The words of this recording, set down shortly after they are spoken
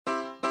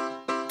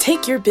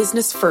Take your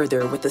business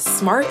further with the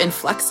smart and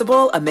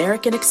flexible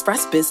American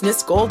Express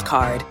Business Gold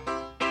Card.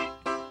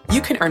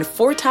 You can earn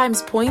 4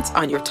 times points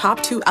on your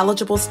top 2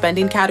 eligible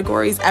spending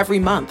categories every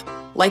month,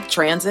 like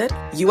transit,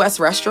 U.S.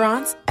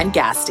 restaurants, and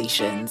gas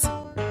stations.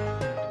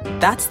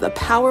 That's the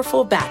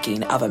powerful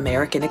backing of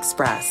American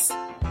Express.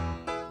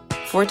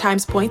 4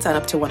 times points on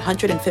up to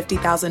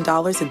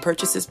 $150,000 in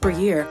purchases per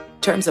year.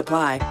 Terms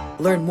apply.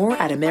 Learn more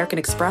at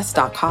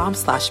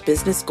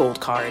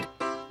americanexpress.com/businessgoldcard.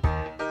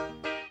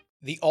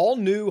 The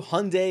all-new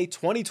Hyundai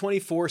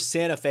 2024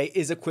 Santa Fe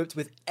is equipped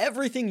with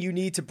everything you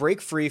need to break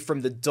free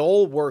from the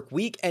dull work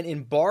week and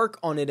embark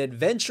on an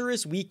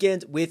adventurous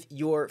weekend with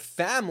your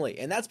family.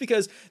 And that's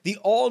because the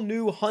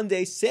all-new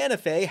Hyundai Santa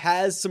Fe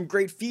has some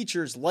great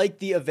features like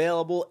the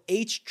available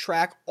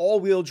H-Track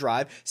all-wheel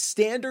drive,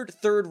 standard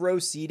third-row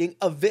seating,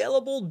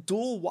 available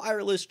dual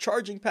wireless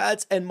charging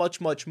pads, and much,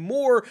 much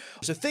more.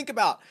 So think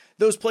about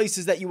those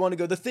places that you want to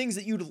go, the things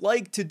that you'd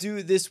like to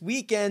do this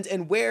weekend,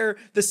 and where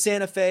the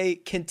Santa Fe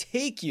can take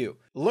you.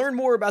 Learn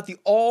more about the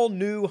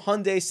all-new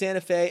Hyundai Santa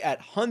Fe at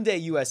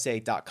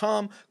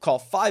HyundaiUSA.com. Call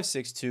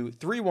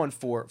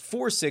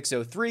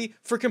 562-314-4603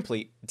 for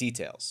complete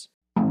details.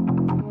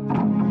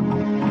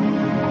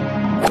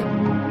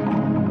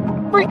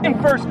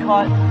 Freaking first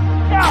cut.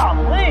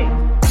 Golly.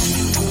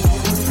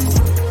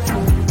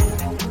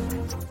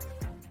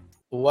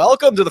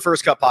 Welcome to the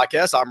First Cut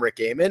Podcast. I'm Rick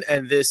Gaiman,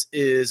 and this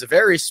is a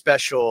very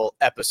special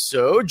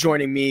episode.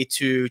 Joining me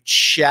to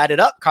chat it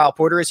up, Kyle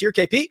Porter is here.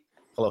 KP,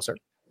 hello, sir.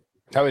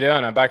 How we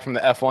doing? I'm back from the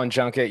F1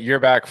 junket. You're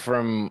back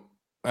from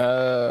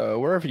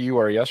wherever you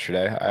were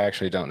yesterday. I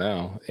actually don't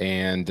know.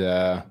 And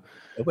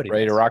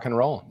ready to rock and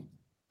roll.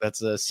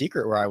 That's a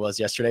secret where I was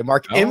yesterday.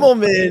 Mark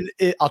Immelman,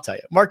 I'll tell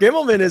you. Mark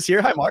Immelman is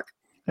here. Hi, Mark.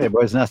 Hey,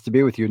 boys. Nice to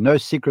be with you. No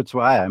secrets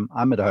where I am.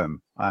 I'm at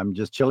home. I'm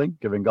just chilling,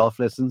 giving golf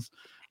lessons.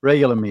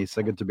 Regular me,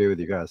 so good to be with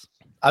you guys.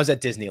 I was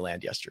at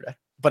Disneyland yesterday,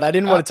 but I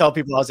didn't want to tell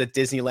people I was at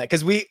Disneyland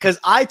because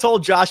I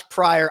told Josh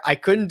prior I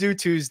couldn't do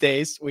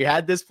Tuesdays. We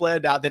had this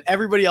planned out that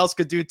everybody else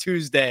could do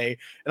Tuesday,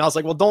 and I was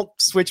like, "Well, don't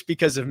switch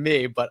because of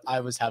me." But I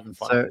was having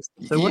fun.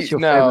 So what's your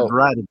favorite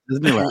ride at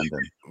Disneyland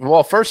then?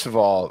 Well, first of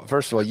all,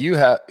 you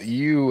have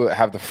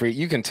the free.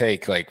 You can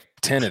take like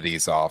 10 of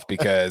these off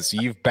because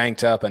you've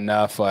banked up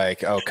enough.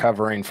 Like,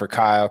 covering for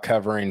Kyle,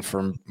 covering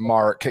for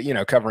Mark,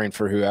 covering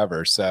for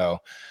whoever. So.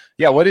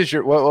 Yeah, what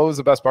was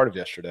the best part of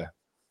yesterday?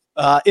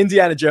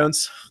 Indiana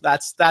Jones.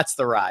 That's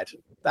the ride.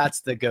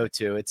 That's the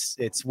go-to.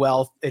 It's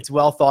well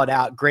thought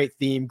out. Great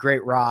theme,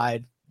 great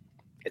ride.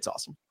 It's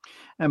awesome.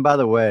 And by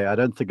the way, I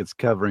don't think it's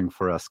covering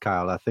for us,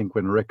 Kyle. I think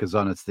when Rick is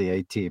on, it's the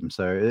A team.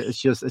 So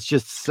it's just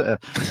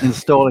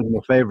installing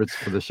the favorites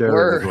for the show.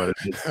 Is what it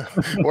is.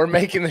 We're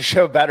making the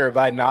show better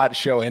by not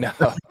showing up.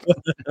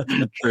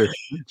 True.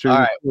 All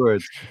right.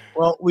 Words.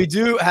 Well, we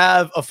do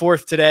have a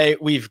fourth today.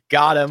 We've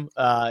got him.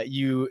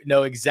 You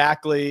know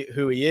exactly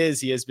who he is.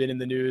 He has been in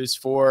the news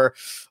for,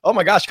 oh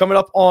my gosh, coming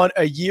up on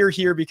a year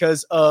here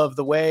because of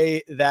the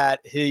way that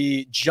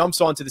he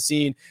jumps onto the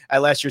scene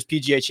at last year's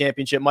PGA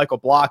Championship. Michael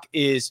Block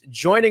is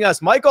joining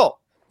us. Michael,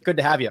 good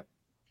to have you.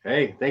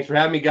 Hey, thanks for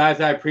having me, guys.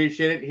 I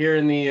appreciate it here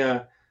in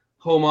the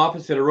home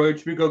office at Arroyo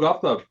Chibuco Golf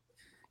Club.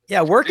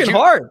 Yeah, working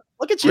hard.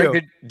 Look at you.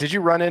 Rick, did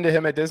you run into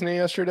him at Disney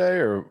yesterday?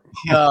 Or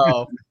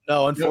No,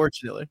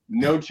 unfortunately.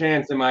 No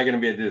chance am I going to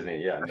be at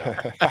Disney. Yeah, no.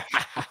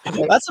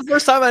 That's the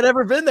first time I'd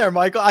ever been there,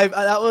 Michael.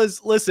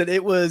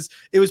 It was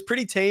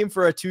pretty tame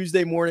for a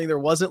Tuesday morning. There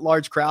wasn't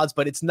large crowds,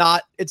 but it's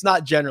not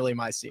generally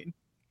my scene.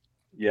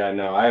 Yeah,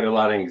 no, I had a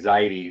lot of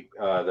anxiety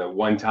the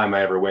one time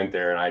I ever went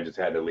there, and I just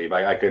had to leave.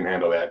 I couldn't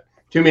handle that.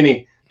 Too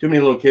many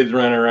little kids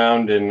running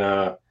around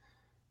and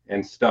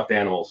stuffed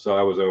animals, so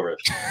I was over it.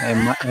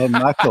 And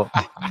Michael,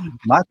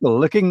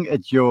 looking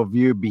at your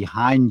view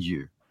behind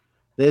you,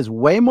 there's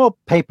way more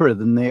paper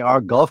than there are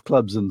golf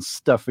clubs and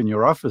stuff in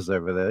your office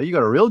over there. You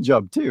got a real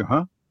job too,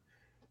 huh?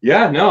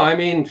 Yeah, no, I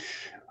mean,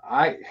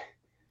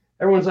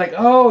 everyone's like,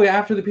 oh,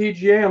 after the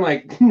PGA. I'm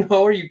like,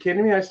 no, are you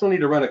kidding me? I still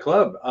need to run a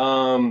club.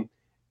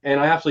 And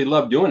I absolutely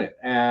love doing it.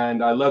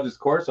 And I love this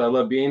course. I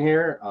love being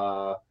here.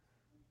 I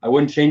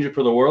wouldn't change it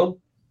for the world.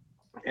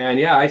 And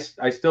yeah,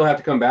 I still have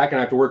to come back and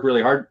I have to work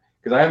really hard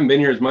because I haven't been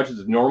here as much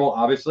as normal,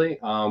 obviously.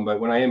 But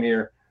when I am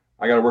here,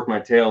 I got to work my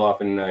tail off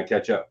and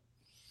catch up.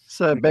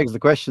 So it begs the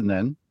question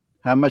then,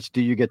 how much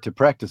do you get to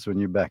practice when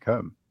you're back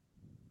home?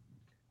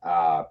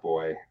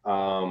 Boy.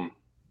 I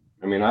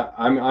mean,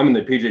 I'm in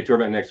the PGA Tour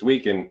event next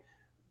week, and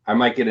I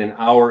might get an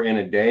hour in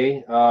a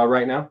day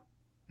right now.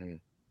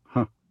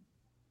 Huh.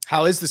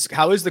 How is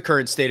the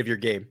current state of your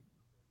game?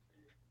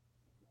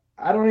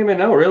 I don't even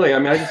know, really. I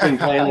mean, I've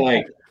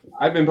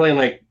been playing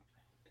like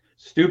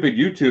stupid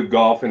YouTube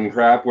golf and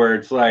crap where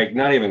it's like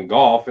not even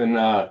golf. And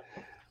I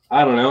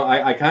don't know.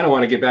 I kind of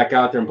want to get back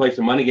out there and play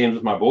some money games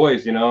with my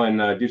boys,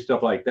 and do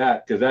stuff like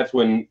that. Because that's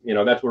when,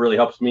 that's what really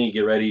helps me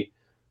get ready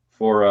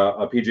for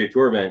a PGA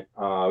Tour event,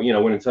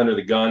 when it's under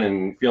the gun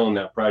and feeling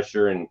that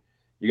pressure and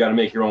you got to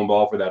make your own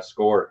ball for that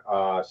score.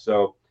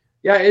 So,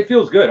 yeah, it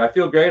feels good. I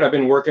feel great. I've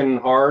been working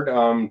hard,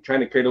 trying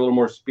to create a little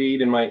more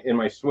speed in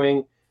my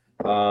swing.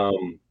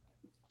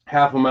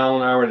 half a mile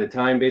an hour at a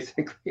time,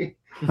 basically.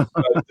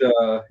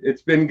 But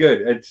it's been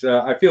good. It's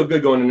I feel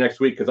good going to next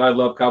week because I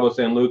love Cabo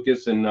San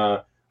Lucas, and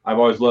I've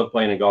always loved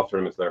playing in golf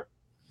tournaments there.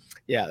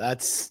 Yeah,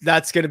 that's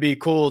going to be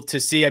cool to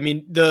see. I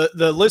mean,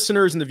 the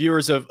listeners and the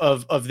viewers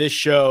of this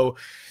show,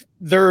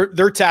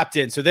 they're tapped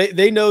in, so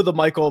they know the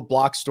Michael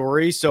Block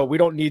story. So we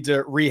don't need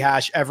to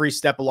rehash every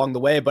step along the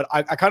way. But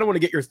I kind of want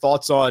to get your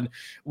thoughts on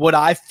what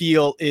I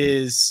feel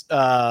is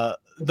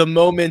the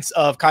moments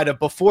of kind of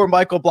before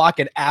Michael Block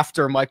and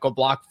after Michael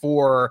Block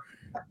for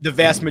the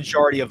vast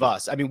majority of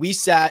us. I mean, we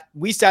sat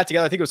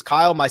together. I think it was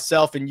Kyle,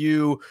 myself, and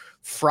you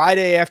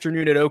Friday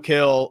afternoon at Oak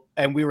Hill,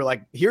 and we were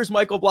like, here's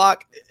Michael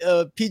Block,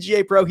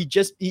 PGA pro. He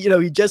just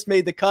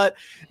made the cut.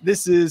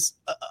 This is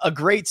a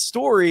great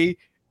story.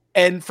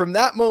 And from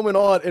that moment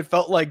on, it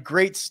felt like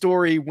great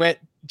story went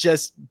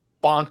just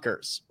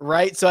bonkers,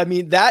 right? So, I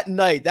mean,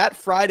 that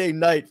Friday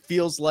night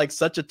feels like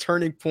such a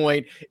turning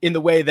point in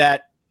the way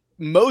that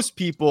most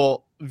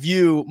people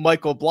view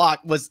Michael Block.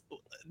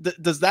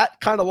 Does that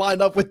kind of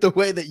line up with the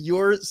way that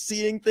you're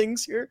seeing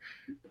things here?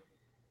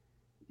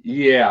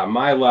 Yeah,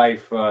 my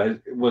life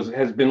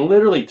has been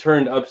literally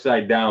turned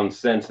upside down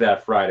since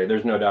that Friday.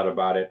 There's no doubt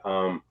about it.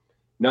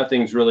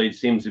 Nothing's really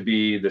seems to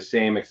be the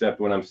same except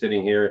when I'm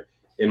sitting here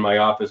in my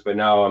office. But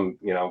now I'm,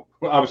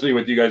 obviously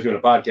with you guys doing a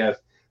podcast,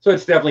 so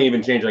it's definitely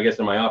even changed, I guess,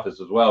 in my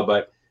office as well.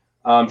 But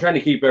I'm trying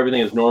to keep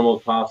everything as normal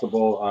as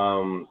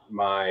possible.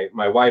 My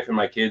wife and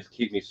my kids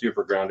keep me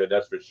super grounded,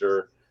 that's for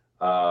sure.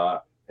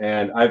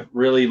 And I've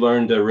really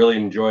learned to really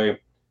enjoy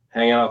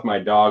hanging out with my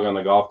dog on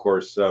the golf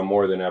course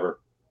more than ever.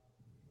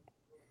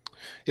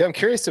 Yeah, I'm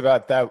curious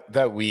about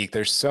that week.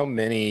 There's so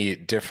many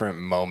different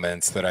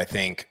moments that I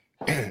think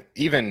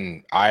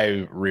even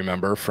I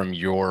remember from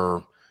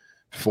your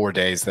 4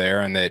 days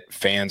there, and that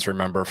fans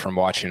remember from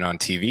watching on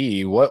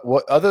TV.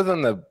 What other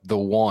than the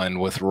one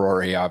with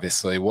Rory,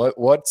 obviously,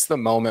 what's the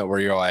moment where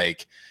you're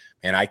like,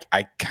 man,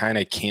 I kind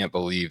of can't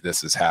believe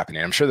this is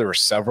happening? I'm sure there were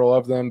several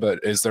of them, but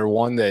is there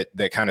one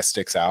that kind of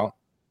sticks out?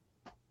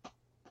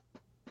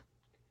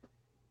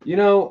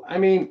 I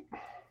mean,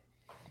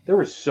 there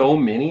were so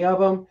many of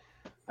them.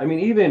 I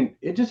mean,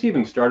 it just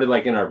started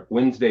like in our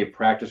Wednesday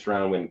practice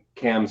round when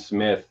Cam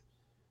Smith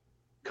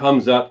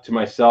comes up to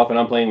myself, and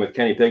I'm playing with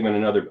Kenny Pigman,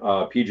 another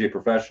PGA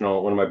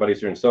professional, one of my buddies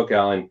here in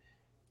SoCal,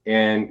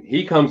 and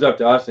he comes up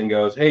to us and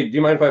goes, "Hey, do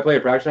you mind if I play a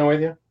practice round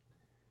with you?"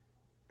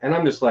 And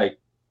I'm just like,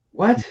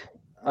 "What?"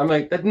 I'm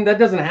like, that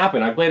doesn't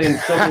happen. I played in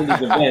so many of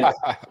these events,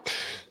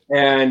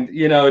 and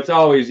it's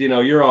always,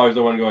 you're always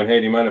the one going, "Hey,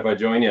 do you mind if I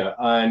join you?"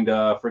 And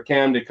for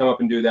Cam to come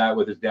up and do that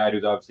with his dad,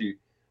 who's obviously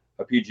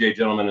a PGA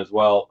gentleman as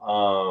well,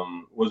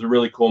 was a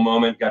really cool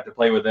moment. Got to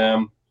play with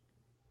them,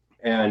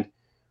 and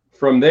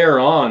from there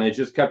on, it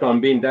just kept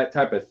on being that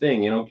type of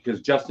thing,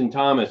 because Justin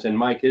Thomas and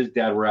Mike, his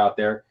dad, were out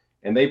there,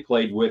 and they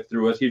played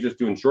through us. He was just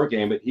doing short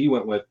game, but he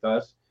went with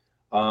us.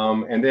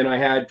 And then I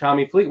had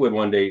Tommy Fleetwood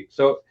one day.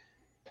 So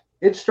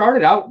it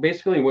started out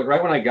basically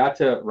right when I got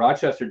to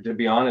Rochester, to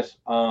be honest.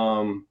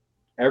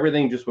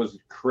 Everything just was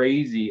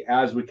crazy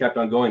as we kept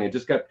on going. It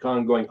just kept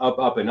on going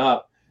up and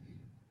up.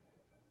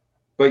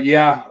 But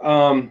yeah,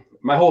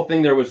 my whole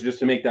thing there was just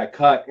to make that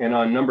cut. And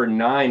on number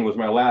 9 was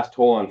my last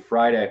hole on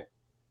Friday,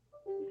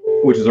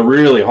 which is a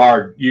really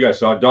hard, you guys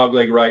saw,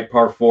 dogleg right,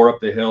 par 4 up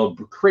the hill,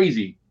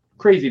 crazy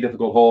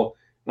difficult hole.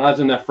 And I was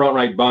in that front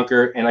right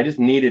bunker, and I just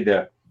needed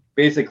to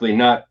basically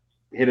not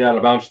hit it out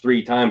of bounds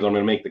 3 times. I'm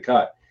going to make the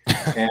cut.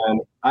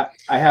 And I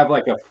have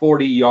like a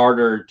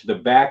 40-yarder to the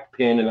back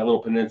pin in that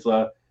little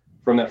peninsula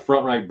from that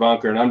front right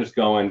bunker, and I'm just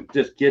going,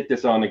 just get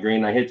this on the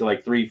green. I hit to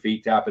like 3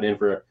 feet, tap it in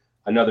for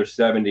another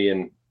 70,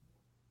 and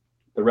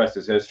the rest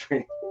is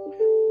history.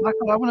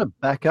 Michael, I want to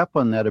back up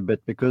on that a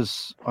bit,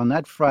 because on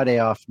that Friday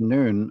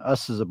afternoon,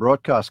 us as a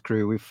broadcast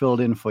crew, we filled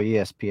in for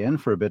ESPN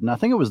for a bit, and I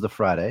think it was the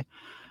Friday,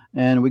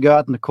 and we go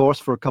out in the course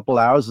for a couple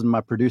hours, and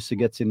my producer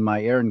gets in my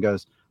ear and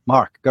goes,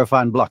 "Mark, go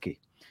find Blocky."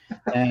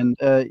 And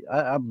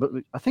I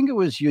think it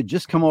was, you had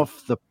just come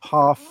off the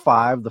par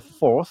 5, the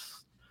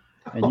 4th,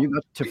 and you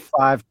got to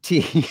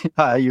 5T.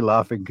 Are you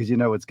laughing because you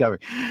know what's coming?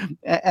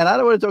 And I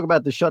don't want to talk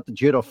about the shot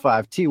that you hit off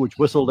 5T, which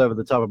whistled over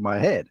the top of my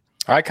head.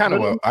 I kind of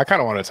want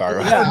to talk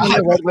about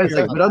that. Wait a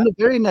second. But on the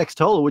very next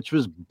hole, which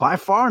was by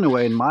far and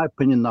away, in my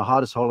opinion, the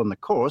hardest hole on the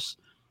course,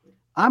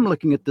 I'm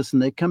looking at this,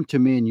 and they come to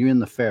me and you in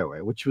the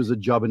fairway, which was a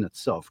job in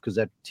itself, because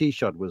that tee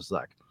shot was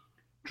like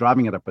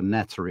driving it up a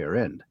Nat's rear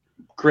end.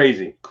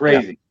 Crazy.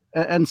 Yeah.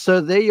 And so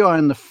there you are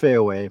in the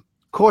fairway,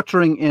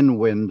 quartering in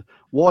wind,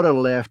 water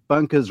left,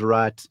 bunkers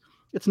right.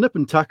 It's nip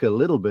and tuck a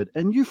little bit,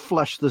 and you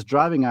flush this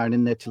driving iron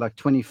in there to like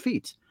 20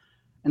 feet.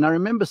 And I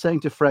remember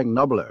saying to Frank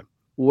Nobler,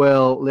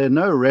 well, there are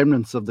no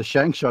remnants of the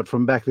shank shot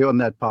from back there on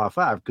that par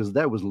 5, because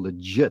that was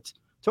legit.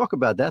 Talk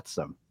about that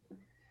some.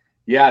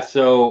 Yeah,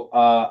 so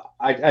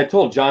I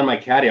told John, my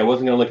caddy, I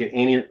wasn't going to look at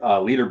any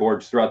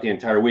leaderboards throughout the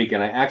entire week,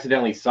 and I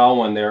accidentally saw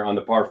one there on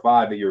the par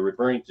 5 that you're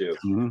referring to,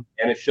 and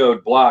it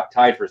showed Block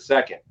tied for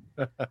second.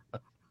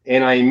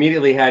 And I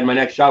immediately had my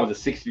next shot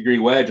was a 60-degree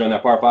wedge on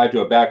that par 5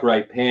 to a back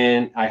right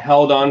pin. I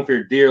held on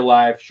for dear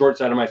life, short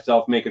side of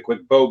myself, make a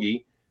quick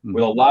bogey,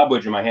 with a lob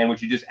wedge in my hand,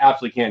 which you just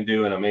absolutely can't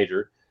do in a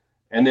major.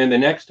 And then the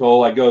next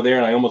hole, I go there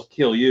and I almost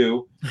kill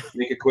you,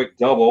 make a quick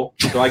double.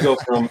 So I go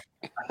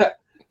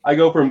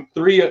from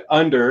 3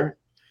 under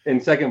in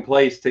second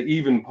place to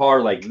even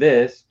par like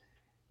this.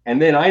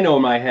 And then I know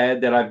in my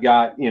head that I've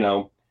got,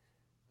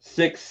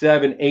 6,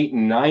 7, 8,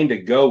 and 9 to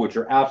go, which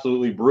are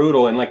absolutely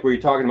brutal. And like we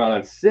were talking about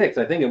on 6,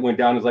 I think it went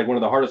down as like one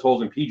of the hardest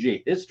holes in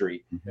PGA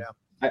history.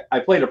 Yeah.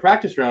 I played a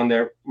practice round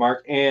there,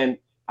 Mark, and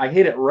I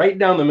hit it right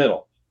down the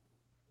middle.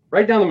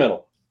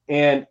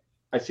 And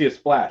I see a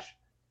splash.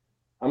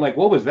 I'm like,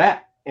 what was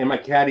that? And my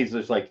caddy's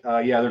just like,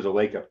 yeah, there's a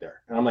lake up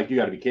there. And I'm like, you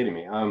got to be kidding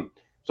me.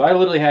 So I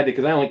literally had to,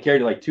 because I only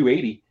carried like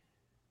 280,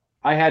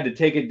 I had to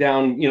take it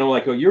down,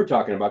 like what you're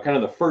talking about, kind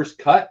of the first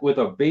cut with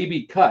a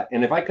baby cut.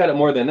 And if I cut it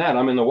more than that,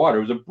 I'm in the water.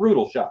 It was a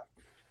brutal shot.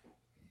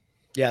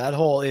 Yeah, that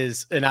hole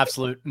is an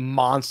absolute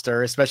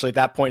monster, especially at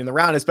that point in the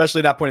round, especially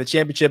at that point in the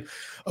championship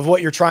of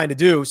what you're trying to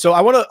do. So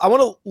I want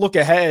to look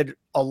ahead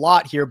a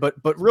lot here, but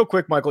real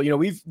quick, Michael,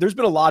 there's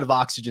been a lot of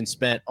oxygen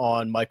spent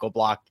on Michael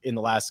Block in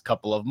the last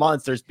couple of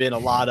months. There's been a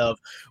lot of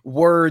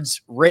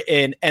words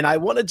written, and I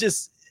want to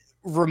just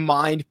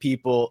remind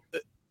people,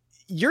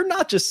 you're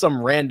not just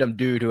some random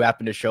dude who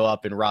happened to show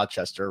up in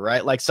Rochester,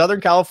 right? Like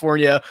Southern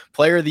California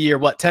Player of the Year,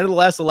 10 of the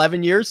last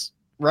 11 years?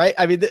 Right.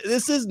 I mean,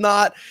 this is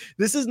not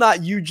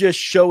you just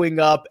showing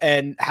up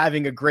and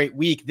having a great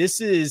week. This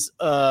is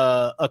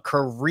a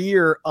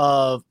career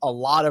of a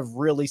lot of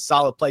really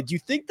solid play. Do you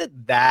think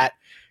that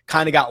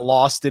kind of got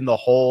lost in the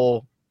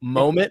whole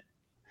moment?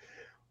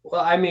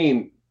 Well, I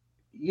mean,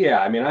 yeah.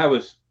 I mean, I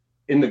was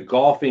in the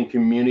golfing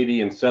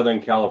community in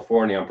Southern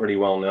California. I'm pretty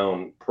well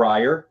known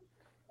prior,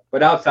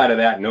 but outside of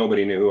that,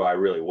 nobody knew who I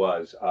really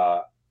was.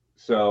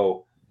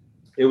 So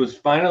it was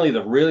finally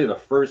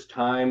the first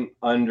time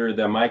under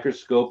the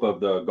microscope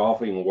of the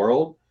golfing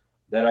world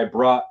that I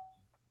brought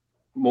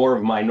more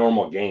of my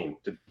normal game,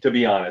 to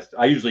be honest.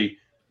 I usually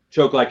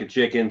choke like a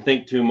chicken,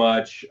 think too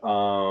much.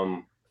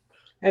 And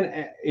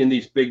in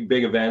these big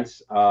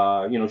events,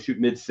 shoot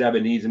mid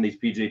 70s in these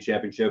PGA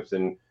championships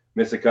and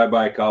miss a cut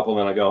by a couple,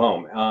 and I go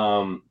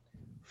home.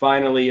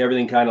 Finally,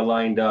 everything kind of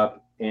lined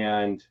up,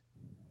 and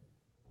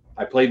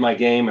I played my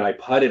game and I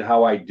putted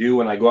how I do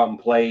when I go out and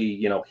play,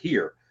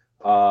 here.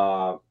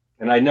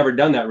 And I'd never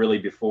done that really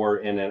before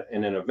in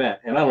an event.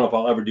 And I don't know if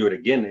I'll ever do it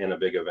again in a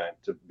big event,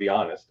 to be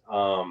honest.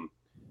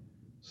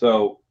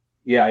 So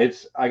yeah,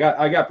 I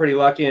got pretty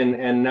lucky,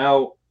 and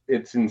now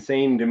it's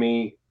insane to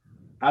me.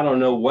 I don't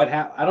know what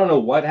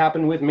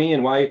happened with me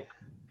and why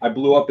I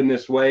blew up in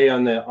this way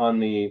in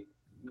the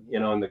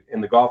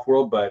golf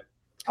world, but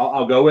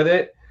I'll go with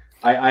it.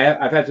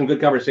 I've had some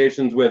good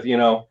conversations with,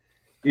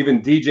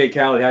 even DJ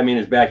Khaled had me in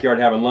his backyard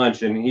having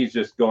lunch, and he's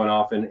just going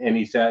off, and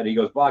he said, he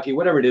goes, Blocky,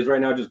 whatever it is right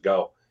now, just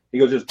go. He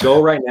goes, just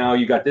go right now.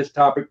 You got this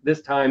topic,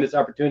 this time, this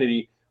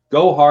opportunity.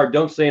 Go hard.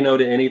 Don't say no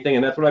to anything.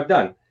 And that's what I've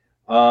done.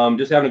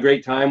 Just having a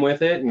great time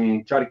with it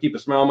and try to keep a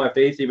smile on my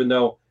face, even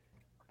though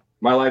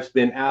my life's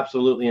been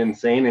absolutely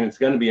insane, and it's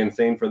going to be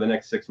insane for the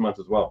next 6 months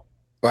as well.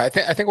 Well, I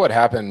think what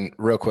happened,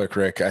 real quick,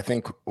 Rick, I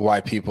think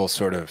why people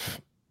sort of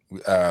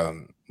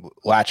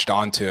latched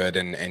onto it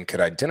and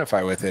could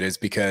identify with it is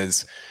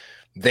because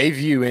they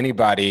view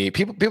anybody,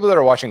 people that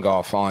are watching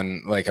golf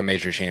on like a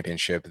major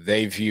championship,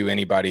 they view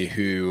anybody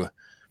who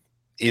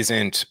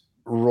isn't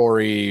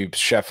Rory,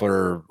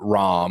 Scheffler,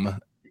 Rahm,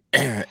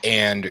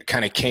 and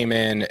kind of came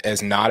in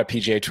as not a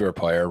PGA Tour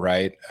player,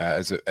 right?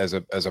 As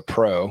a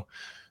pro,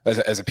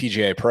 as a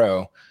PGA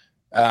pro,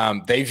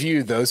 they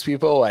view those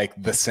people like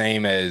the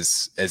same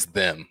as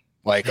them.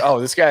 Like, oh,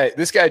 this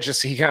guy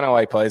just, he kind of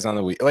like plays on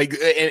the week, like,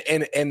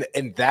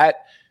 and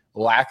that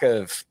lack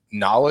of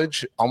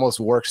knowledge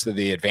almost works to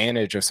the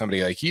advantage of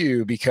somebody like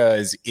you,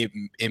 because it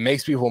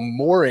makes people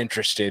more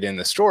interested in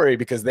the story,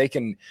 because they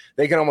can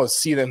almost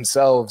see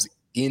themselves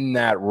in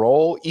that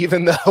role,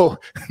 even though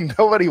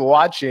nobody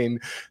watching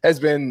has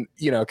been,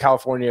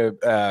 California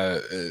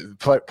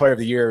player of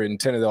the year in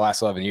 10 of the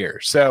last 11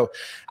 years. So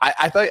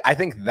I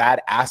think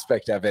that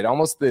aspect of it,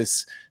 almost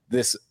this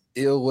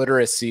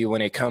illiteracy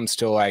when it comes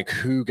to like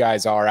who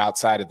guys are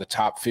outside of the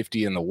top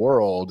 50 in the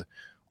world,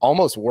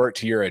 almost worked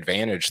to your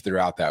advantage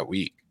throughout that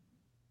week.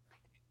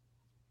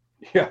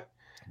 Yeah,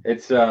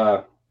 it's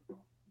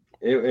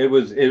it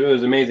was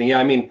amazing. Yeah,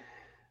 I mean,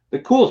 the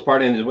coolest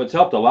part, and what's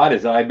helped a lot,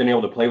 is I've been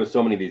able to play with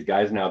so many of these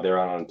guys now. They're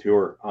on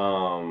tour,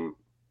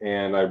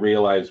 and I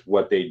realize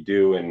what they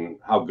do and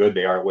how good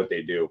they are at what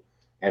they do,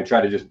 and try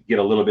to just get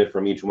a little bit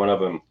from each one of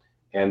them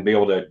and be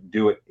able to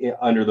do it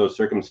under those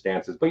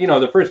circumstances. But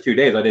the first 2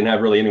 days I didn't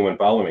have really anyone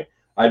follow me.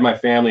 I had my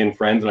family and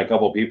friends and a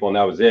couple of people, and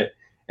that was it.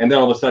 And then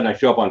all of a sudden I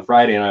show up on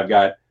Friday and I've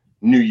got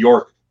New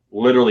York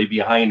literally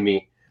behind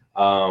me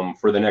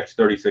for the next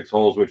 36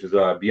 holes, which is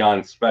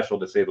beyond special,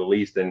 to say the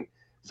least, and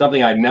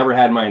something I'd never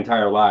had in my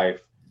entire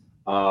life.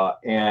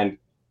 And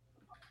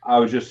I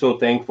was just so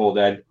thankful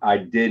that I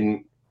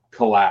didn't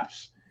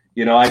collapse.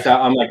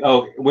 I'm like,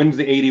 oh, when's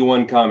the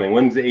 81 coming?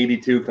 When's the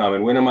 82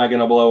 coming? When am I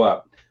going to blow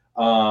up?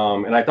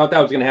 And I thought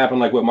that was going to happen,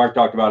 like what Mark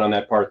talked about on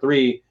that par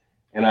 3.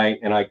 And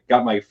I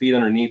got my feet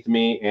underneath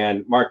me.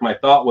 And Mark, my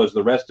thought was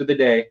the rest of the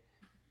day,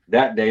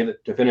 that day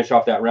to finish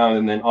off that round.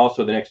 And then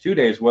also the next 2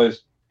 days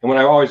was, and when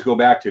I always go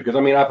back to, because I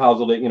mean, I've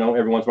houseled it,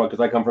 every once in a while,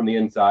 because I come from the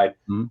inside.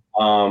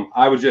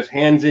 I was just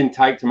hands in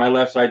tight to my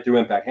left side through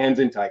impact, hands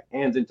in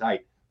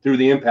tight through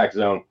the impact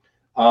zone,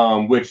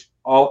 which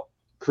all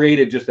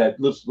created just that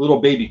little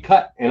baby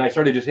cut. And I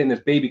started just hitting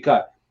this baby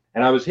cut,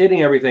 and I was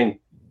hitting everything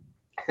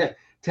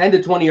 10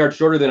 to 20 yards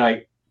shorter than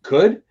I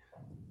could,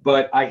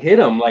 but I hit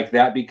them like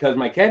that because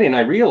my caddy and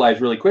I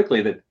realized really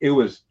quickly that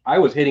I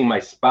was hitting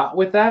my spot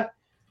with that.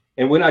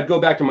 And when I'd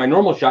go back to my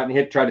normal shot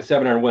and try to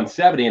 700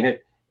 170 and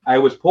hit, I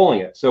was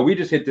pulling it. So we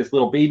just hit this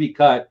little baby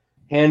cut,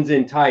 hands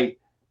in tight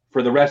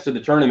for the rest of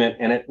the tournament,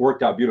 and it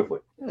worked out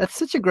beautifully. That's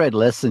such a great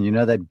lesson,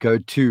 that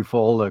go-to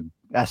for all the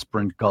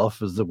aspirant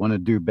golfers that want to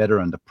do better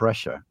under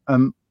pressure.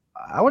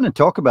 I want to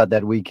talk about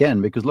that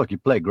weekend because, look, you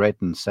play great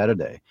on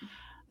Saturday.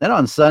 Then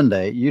on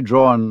Sunday, you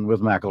draw on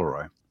with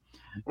McIlroy,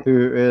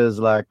 who is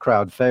like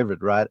crowd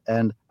favorite, right?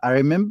 And I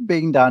remember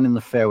being down in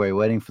the fairway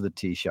waiting for the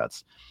tee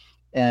shots,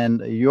 and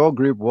your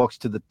group walks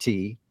to the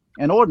tee,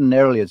 and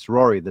ordinarily it's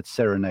Rory that's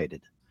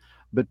serenaded.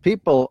 But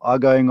people are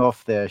going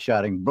off there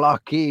shouting,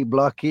 blocky,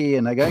 blocky,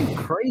 and they're going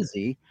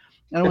crazy.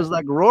 And it was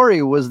like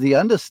Rory was the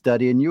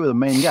understudy and you were the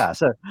main guy.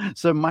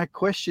 So my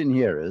question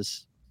here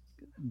is,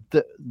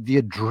 the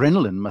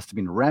adrenaline must have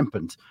been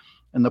rampant,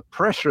 and the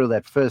pressure of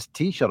that first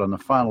tee shot on the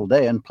final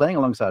day and playing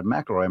alongside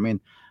McIlroy, I mean,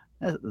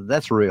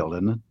 that's real,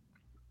 isn't it?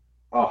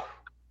 Oh,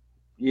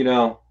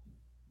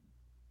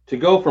 to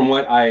go from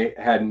what I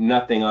had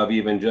nothing of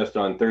even just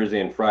on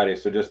Thursday and Friday,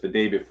 so just the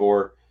day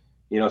before,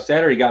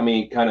 Saturday got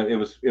me it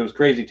was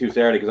crazy too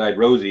Saturday because I had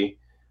Rosie,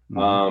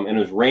 and it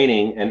was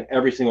raining, and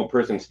every single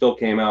person still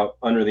came out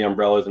under the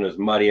umbrellas, and it was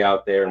muddy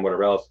out there and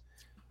whatever else.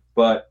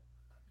 But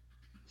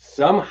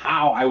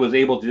somehow I was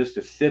able to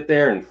sit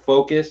there and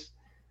focus.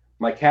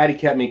 My caddy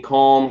kept me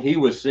calm. He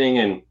was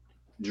singing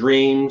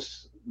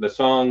Dreams, the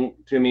song,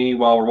 to me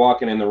while we're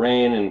walking in the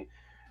rain, and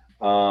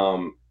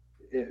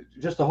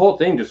just the whole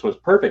thing just was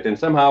perfect. And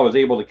somehow I was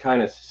able to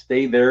kind of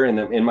stay there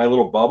in my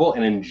little bubble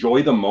and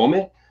enjoy the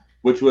moment,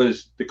 which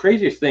was the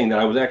craziest thing, that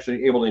I was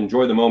actually able to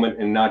enjoy the moment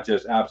and not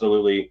just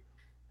absolutely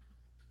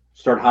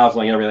start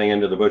hustling everything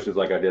into the bushes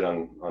like I did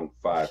on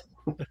 5.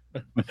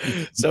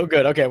 So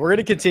good. Okay, we're going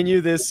to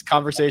continue this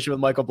conversation with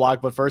Michael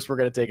Block, but first we're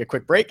going to take a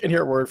quick break and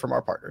hear a word from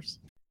our partners.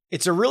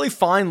 It's a really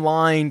fine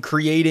line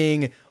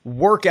creating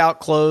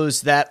workout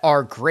clothes that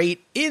are great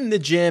in the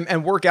gym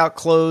and workout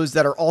clothes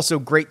that are also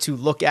great to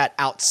look at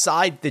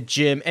outside the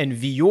gym. And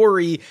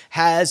Vuori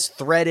has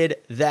threaded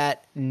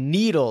that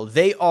needle.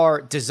 They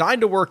are designed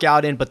to work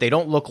out in, but they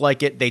don't look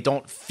like it. They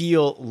don't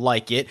feel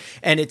like it.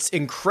 And it's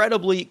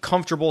incredibly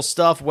comfortable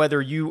stuff,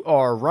 whether you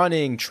are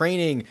running,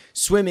 training,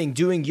 swimming,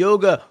 doing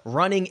yoga,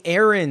 running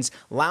errands,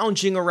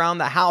 lounging around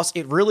the house.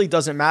 It really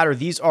doesn't matter.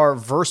 These are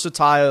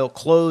versatile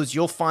clothes.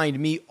 You'll find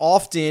me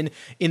often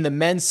in the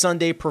men's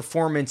Sunday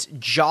performance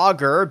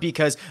jogger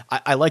because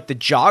I like the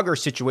jogger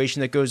situation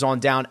that goes on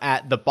down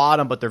at the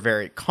bottom, but they're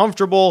very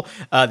comfortable.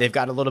 They've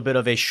got a little bit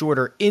of a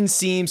shorter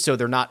inseam, so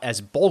they're not as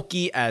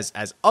bulky as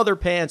other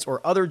pants or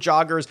other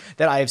joggers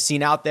that I have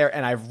seen out there,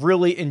 and I've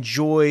really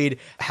enjoyed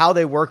how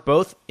they work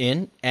both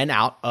in and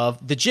out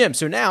of the gym.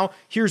 So now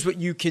here's what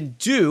you can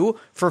do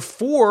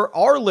for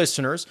our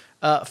listeners.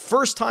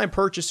 First-time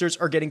purchasers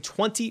are getting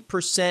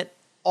 20%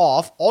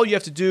 off. All you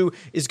have to do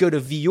is go to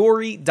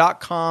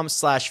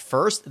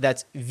vuori.com/first.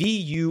 That's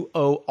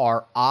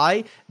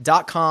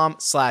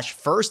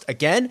VUORI.com/first.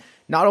 Again,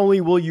 not only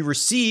will you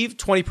receive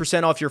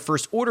 20% off your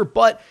first order,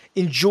 but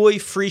enjoy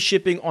free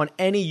shipping on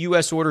any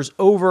U.S. orders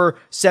over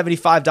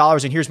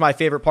 $75. And here's my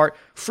favorite part,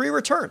 free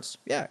returns.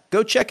 Yeah,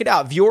 go check it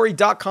out.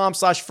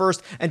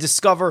 vuori.com/first and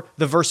discover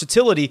the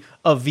versatility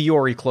of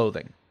Vuori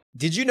clothing.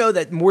 Did you know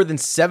that more than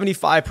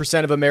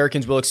 75% of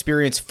Americans will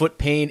experience foot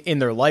pain in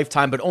their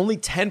lifetime, but only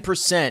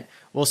 10%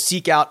 will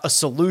seek out a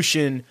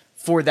solution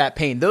for that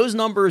pain? Those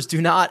numbers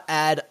do not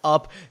add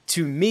up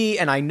to me,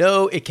 and I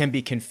know it can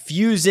be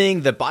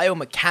confusing, the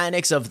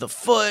biomechanics of the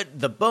foot,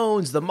 the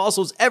bones, the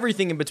muscles,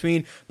 everything in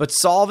between, but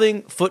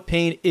solving foot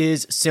pain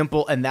is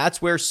simple, and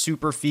that's where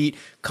Superfeet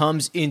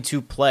comes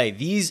into play.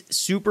 These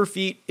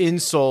Superfeet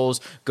insoles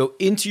go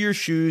into your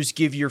shoes,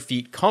 give your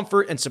feet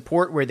comfort and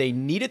support where they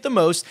need it the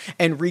most,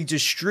 and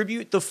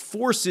redistribute the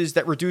forces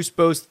that reduce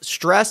both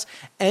stress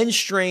and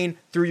strain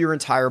through your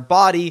entire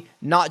body,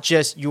 not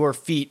just your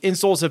feet.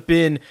 Insoles have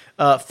been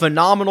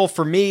phenomenal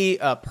for me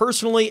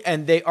personally,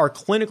 and they are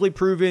clinically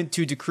proven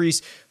to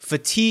decrease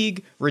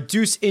fatigue,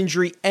 reduce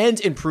injury, and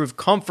improve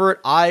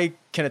comfort. I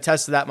can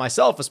attest to that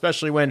myself,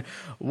 especially when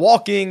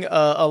walking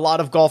a lot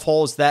of golf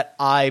holes that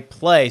I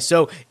play.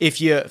 So if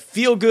you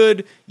feel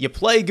good, you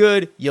play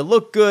good, you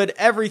look good,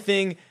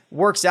 everything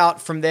works out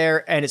from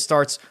there, and it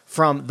starts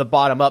from the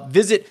bottom up.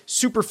 Visit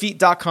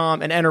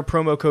superfeet.com and enter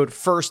promo code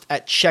FIRST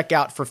at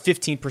checkout for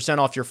 15%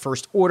 off your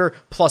first order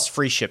plus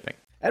free shipping.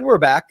 And we're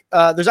back.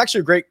 There's actually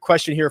a great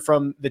question here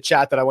from the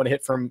chat that I want to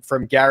hit from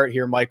Garrett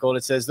here, Michael. And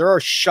it says, there are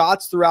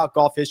shots throughout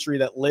golf history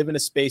that live in a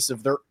space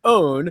of their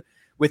own.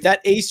 With that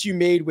ace you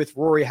made with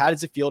Rory, how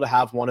does it feel to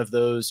have one of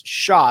those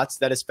shots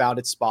that has found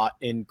its spot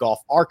in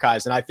golf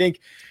archives? And I think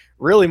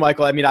really,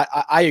 Michael, I mean,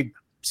 I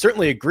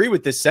certainly agree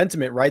with this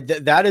sentiment, right?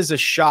 That is a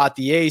shot,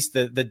 the ace,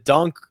 the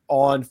dunk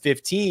on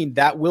 15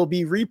 that will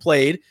be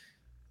replayed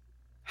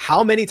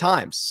how many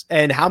times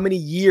and how many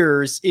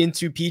years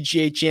into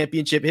PGA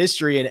championship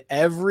history. And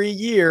every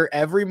year,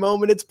 every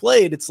moment it's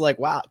played, it's like,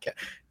 wow,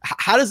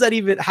 how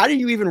do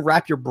you even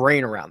wrap your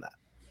brain around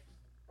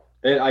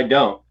that? I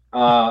don't.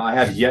 I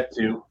have yet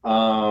to.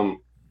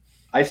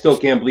 I still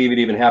can't believe it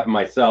even happened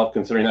myself,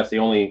 considering that's the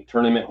only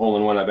tournament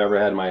hole-in-one I've ever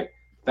had in my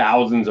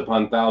thousands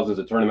upon thousands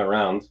of tournament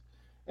rounds.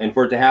 And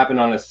for it to happen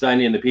on a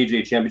Sunday in the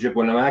PGA Championship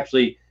when I'm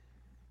actually,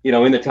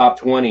 in the top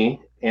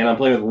 20, and I'm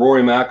playing with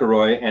Rory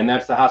McIlroy, and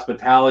that's the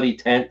hospitality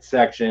tent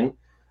section,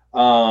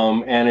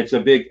 and it's a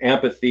big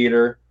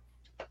amphitheater.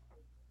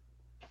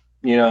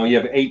 You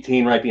have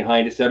 18 right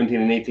behind it,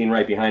 17 and 18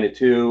 right behind it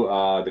too.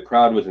 The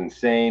crowd was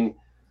insane.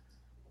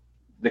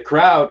 The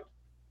crowd,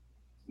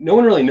 no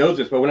one really knows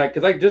this, but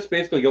because I just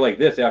basically go like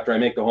this after I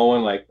make the hole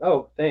in, like,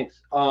 oh,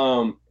 thanks.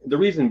 The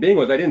reason being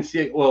was I didn't see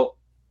it. Well,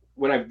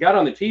 when I got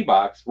on the tee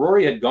box,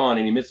 Rory had gone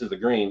and he misses the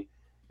green.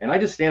 And I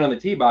just stand on the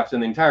tee box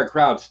and the entire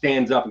crowd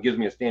stands up and gives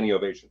me a standing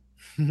ovation.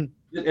 and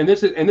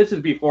this is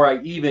before I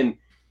even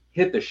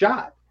hit the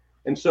shot.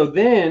 And so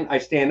then I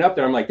stand up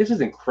there. I'm like, this is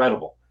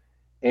incredible.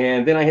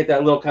 And then I hit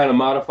that little kind of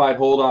modified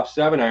hold off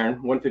 7-iron,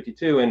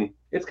 152, and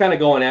it's kind of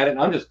going at it. And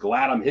I'm just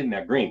glad I'm hitting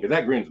that green because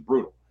that green's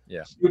brutal.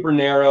 Yeah. Super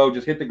narrow.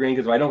 Just hit the green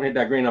because if I don't hit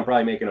that green, I'm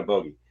probably making a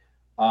bogey.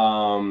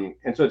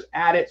 And so it's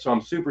at it. So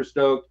I'm super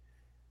stoked.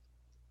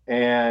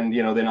 And,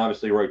 then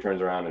obviously Roy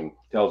turns around and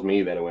tells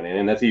me that it went in.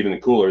 And that's even the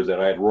cooler is that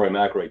I had Roy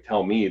McIlroy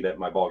tell me that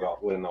my ball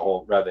went in the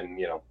hole rather than,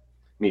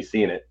 me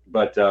seeing it.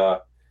 But,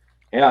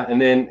 yeah. And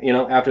then,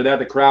 after that,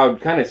 the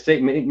crowd kind of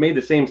made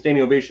the same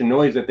standing ovation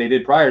noise that they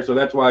did prior. So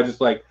that's why I was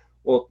just like,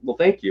 well,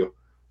 thank you,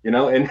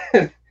 and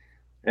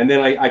and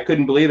then I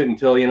couldn't believe it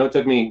until, it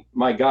took me,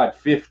 my God,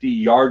 50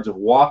 yards of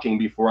walking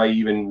before I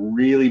even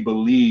really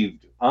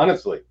believed,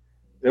 honestly,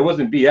 it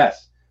wasn't BS,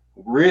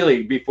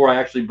 really, before I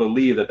actually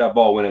believed that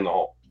ball went in the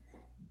hole.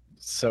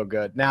 So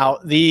good. Now,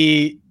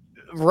 the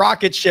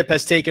rocket ship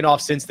has taken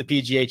off since the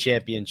PGA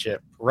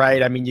Championship,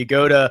 right? I mean, you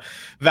go to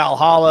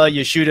Valhalla,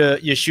 you shoot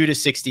a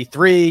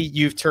 63.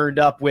 You've turned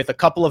up with a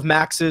couple of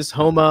maxes,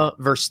 Homa,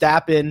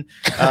 Verstappen,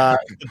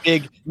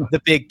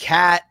 the big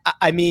cat.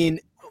 I mean,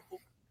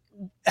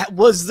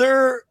 was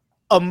there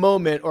a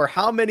moment, or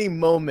how many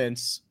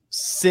moments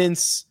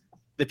since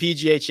the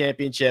PGA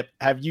Championship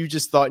have you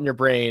just thought in your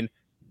brain,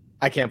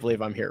 I can't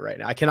believe I'm here right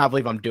now. I cannot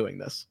believe I'm doing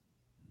this?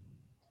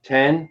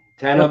 10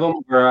 of them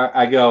where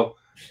I go,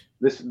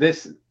 this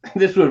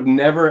would have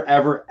never,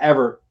 ever,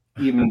 ever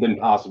even been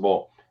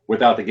possible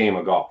without the game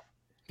of golf.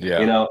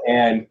 Yeah.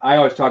 And I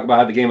always talk about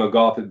how the game of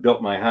golf has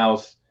built my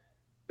house,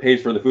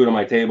 pays for the food on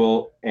my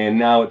table, and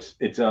now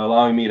it's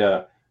allowing me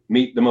to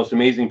meet the most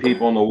amazing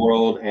people in the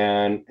world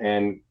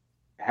and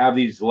have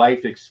these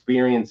life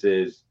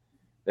experiences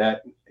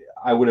that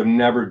I would have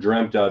never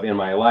dreamt of in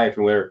my life,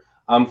 and where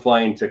I'm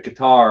flying to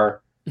Qatar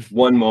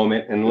one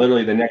moment, and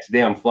literally the next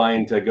day I'm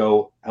flying to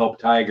go help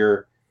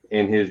Tiger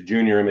in his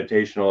junior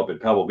invitational up at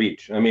Pebble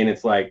Beach. I mean,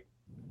 it's like,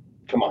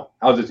 come on,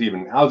 how's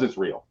this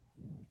real?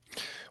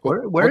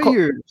 Where are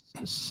you?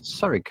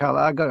 Sorry, Carl,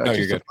 I got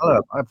just a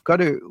follow up.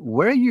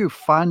 Where are you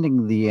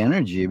finding the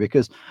energy?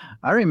 Because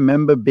I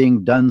remember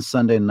being done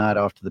Sunday night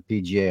after the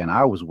PGA and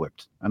I was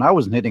whipped and I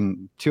wasn't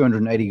hitting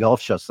 280 golf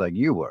shots like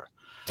you were.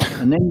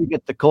 And then you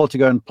get the call to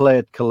go and play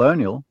at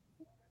Colonial,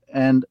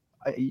 and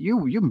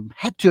you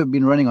had to have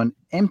been running on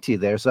empty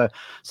there. So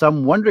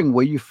I'm wondering,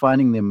 were you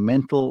finding the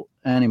mental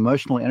and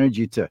emotional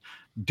energy to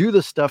do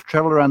the stuff,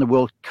 travel around the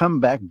world, come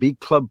back, be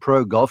club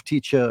pro, golf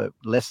teacher,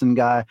 lesson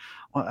guy?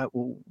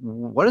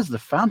 What is the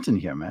fountain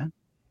here, man?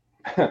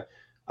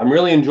 I'm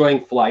really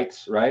enjoying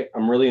flights, right?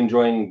 I'm really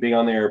enjoying being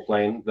on the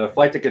airplane. The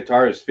flight to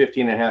Qatar is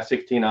 15 and a half,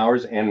 16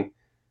 hours. And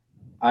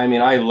I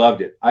mean, I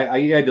loved it. I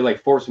had to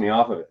force me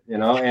off of it,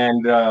 and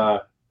I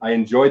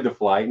enjoyed the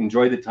flight,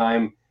 enjoyed the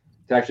time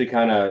to actually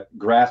kind of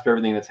grasp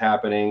everything that's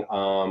happening.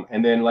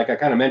 And then, like I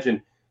kind of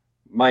mentioned,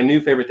 my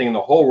new favorite thing in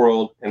the whole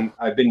world, and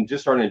I've been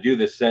just starting to do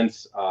this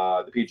since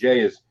the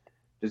PGA, is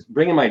just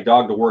bringing my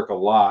dog to work a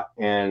lot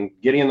and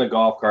getting in the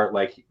golf cart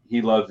like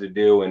he loves to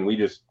do. And we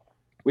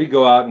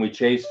go out and we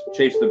chase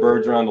the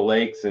birds around the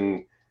lakes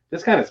and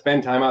just kind of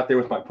spend time out there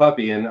with my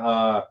puppy, and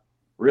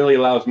really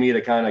allows me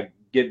to kind of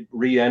get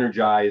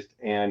re-energized.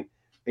 And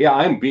yeah,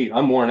 I'm beat,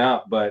 I'm worn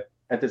out, but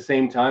at the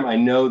same time, I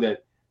know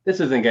that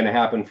this isn't going to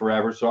happen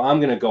forever. So I'm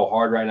going to go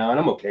hard right now, and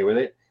I'm okay with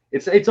it.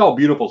 It's all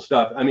beautiful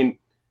stuff. I mean,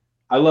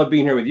 I love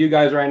being here with you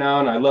guys right now,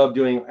 and I love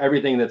doing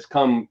everything that's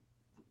come,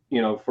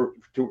 for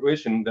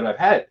fruition that I've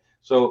had.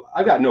 So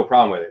I've got no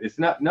problem with it. It's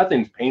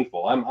nothing's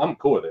painful. I'm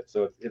cool with it.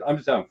 So I'm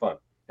just having fun,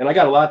 and I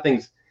got a lot of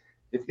things.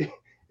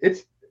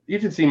 You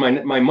should see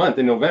my month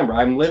in November.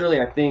 I'm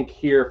literally, I think,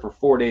 here for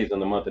 4 days in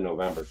the month of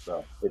November.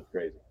 So it's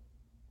crazy.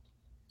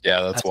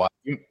 Yeah, that's why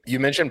you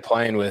mentioned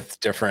playing with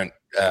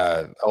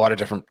a lot of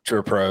different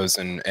tour pros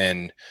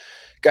and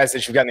guys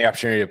that you've gotten the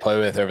opportunity to play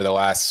with over the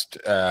last,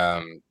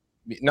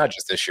 not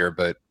just this year,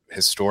 but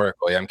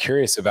historically. I'm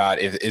curious about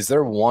is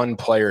there one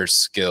player's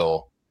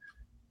skill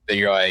that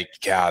you're like,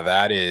 yeah,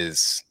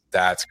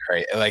 that's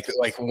great. Like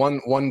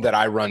one that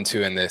I run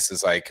to in this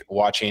is like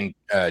watching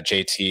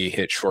JT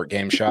hit short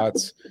game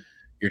shots.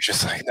 You're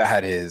just like,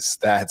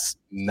 that's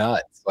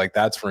nuts. Like,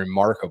 that's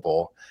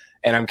remarkable.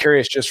 And I'm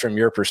curious, just from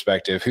your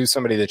perspective, who's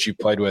somebody that you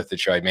played with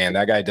that you're like, man,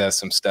 that guy does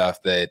some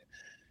stuff that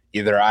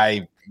either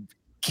I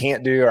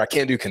can't do or I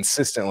can't do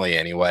consistently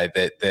anyway,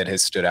 that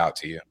has stood out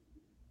to you?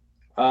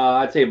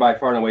 I'd say by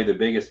far and away the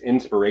biggest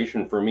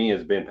inspiration for me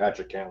has been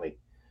Patrick Cantley.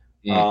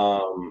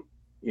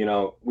 You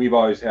know,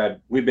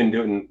 we've been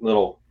doing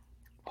little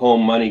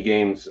home money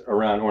games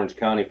around Orange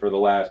County for the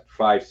last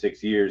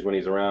 5-6 years when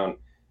he's around.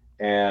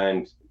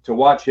 And to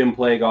watch him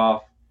play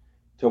golf,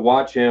 to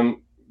watch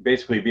him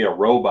basically be a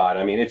robot.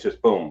 I mean, it's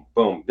just boom,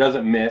 boom,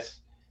 doesn't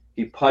miss.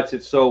 He putts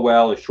it so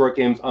well. His short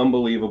game's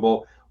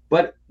unbelievable.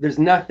 But there's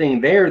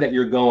nothing there that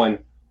you're going,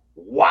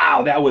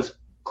 wow, that was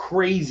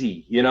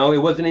crazy. You know, it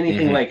wasn't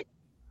anything like,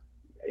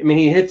 I mean,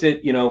 he hits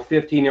it,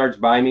 15 yards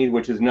by me,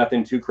 which is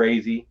nothing too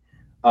crazy.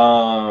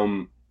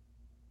 And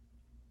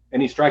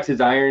he strikes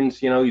his irons,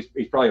 he's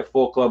probably a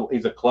full club.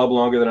 He's a club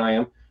longer than I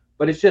am,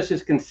 but it's just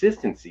his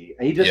consistency.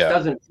 He just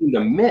doesn't seem to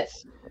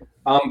miss.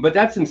 But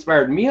that's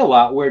inspired me a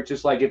lot, where it's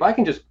just like, if I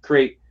can just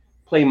play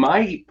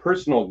my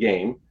personal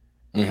game,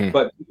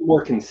 but be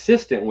more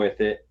consistent with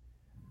it,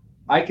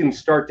 I can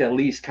start to at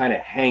least kind of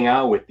hang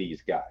out with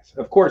these guys.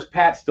 Of course,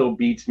 Pat still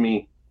beats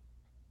me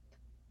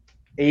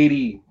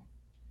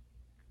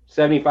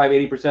 75,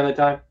 80% of the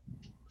time.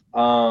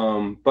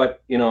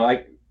 But,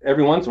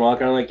 every once in a while,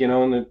 kind of like,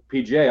 in the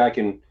PGA, I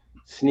can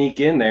sneak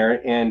in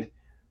there. And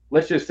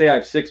let's just say I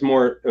have 6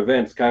 more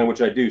events, kind of,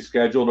 which I do,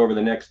 scheduled over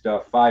the next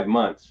 5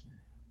 months.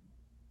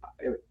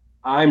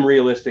 I'm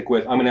realistic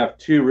with, I'm going to have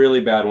 2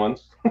 really bad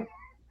ones.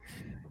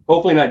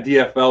 Hopefully not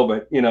DFL,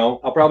 but,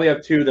 I'll probably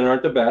have 2 that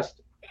aren't the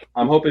best.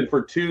 I'm hoping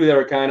for 2 that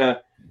are kind of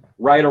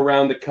right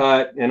around the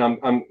cut, and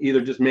I'm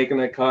either just making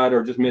the cut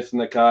or just missing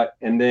the cut.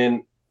 And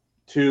then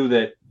 2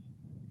 that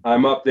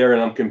I'm up there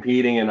and I'm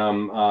competing and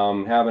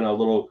I'm having a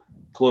little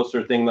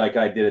closer thing like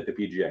I did at the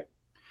PGA.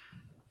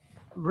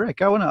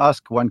 Rick, I want to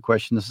ask one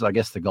question. This is, I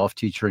guess, the golf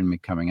teacher in me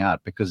coming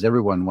out, because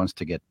everyone wants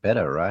to get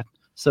better, right?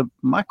 So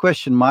my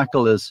question,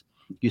 Michael, is,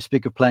 you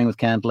speak of playing with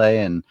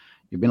Cantley and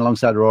you've been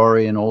alongside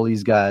Rory and all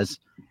these guys.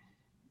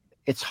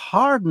 It's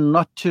hard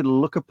not to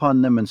look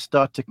upon them and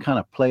start to kind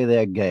of play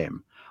their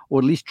game, or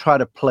at least try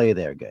to play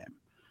their game.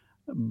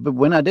 But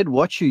when I did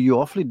watch you,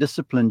 you're awfully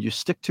disciplined. You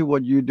stick to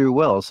what you do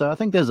well. So I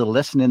think there's a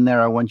lesson in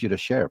there I want you to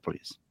share,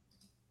 please.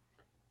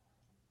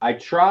 I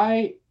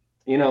try,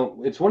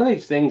 it's one of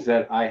these things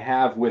that I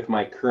have with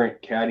my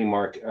current caddy,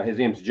 Mark. His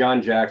name's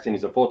John Jackson.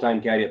 He's a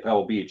full-time caddy at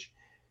Pebble Beach.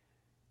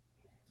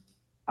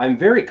 I'm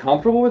very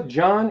comfortable with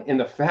John in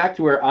the fact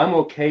where I'm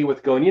okay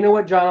with going, you know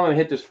what, John, I'm going to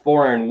hit this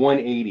 4-iron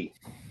 180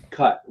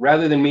 cut,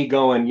 rather than me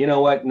going, you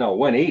know what, no,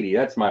 180,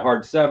 that's my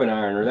hard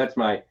 7-iron, or that's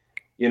my,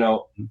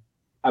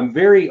 I'm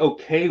very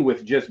okay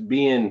with just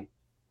being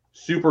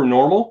super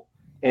normal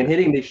and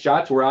hitting these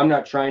shots where I'm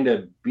not trying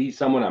to be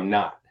someone I'm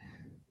not.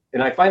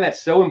 And I find that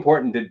so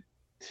important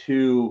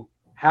to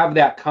have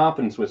that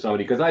confidence with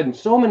somebody, because I have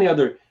so many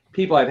other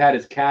people I've had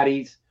as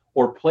caddies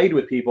or played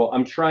with people.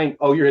 I'm trying,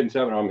 oh, you're hitting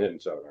 7, I'm hitting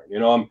 7.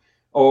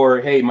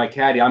 Or hey, my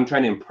caddy, I'm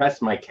trying to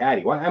impress my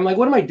caddy. I'm like,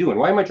 what am I doing?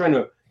 Why am I trying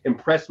to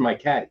impress my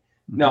caddy?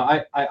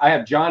 No, I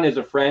have John as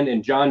a friend,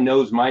 and John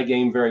knows my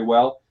game very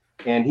well,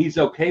 and he's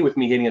okay with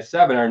me hitting a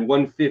 7-iron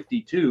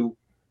 152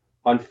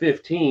 on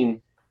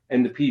 15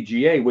 in the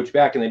PGA, which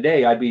back in the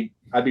day I'd be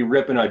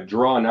ripping a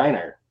draw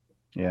 9-iron.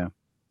 Yeah.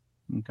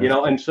 Okay.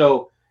 And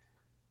so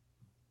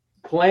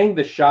playing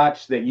the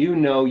shots that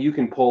you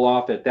can pull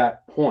off at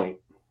that point,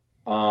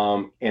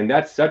 and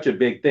that's such a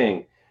big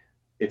thing.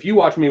 If you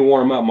watch me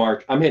warm up,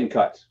 Mark, I'm hitting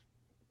cuts.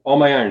 All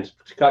my irons,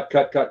 cut,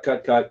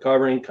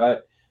 covering,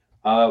 cut.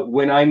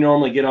 When I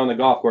normally get on the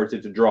golf course,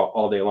 it's a draw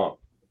all day long.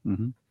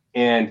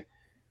 And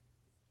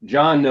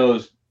John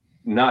knows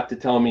not to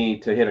tell me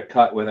to hit a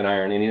cut with an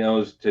iron, and he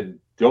knows to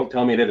don't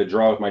tell me to hit a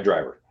draw with my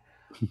driver.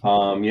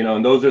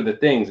 And those are the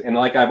things. And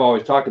like I've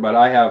always talked about,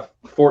 I have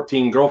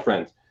 14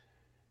 girlfriends,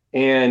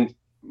 and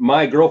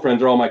my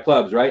girlfriends are all my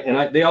clubs, right?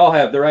 And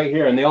they're right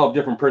here, and they all have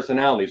different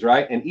personalities,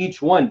 right? And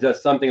each one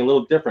does something a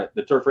little different.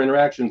 The turf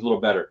interaction is a little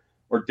better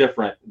or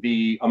different.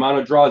 The amount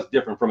of draw is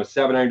different, from a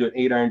 7-iron to an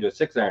 8-iron to a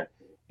 6-iron.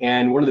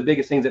 And one of the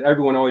biggest things that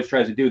everyone always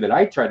tries to do, that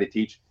I try to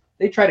teach,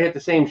 they try to hit the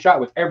same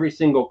shot with every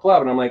single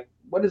club. And I'm like,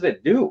 what does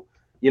it do?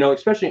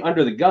 Especially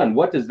under the gun,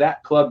 what does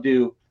that club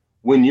do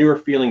when you're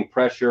feeling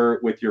pressure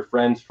with your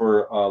friends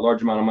for a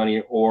large amount of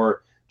money,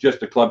 or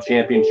just a club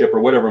championship, or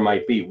whatever it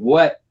might be?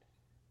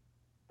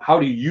 How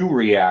do you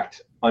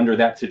react under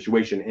that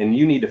situation? And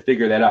you need to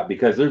figure that out,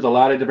 because there's a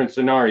lot of different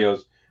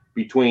scenarios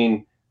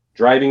between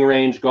driving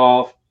range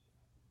golf,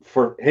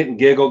 for hitting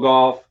giggle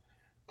golf,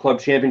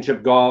 club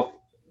championship golf,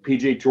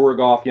 PGA Tour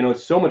golf.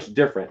 It's so much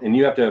different, and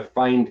you have to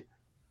find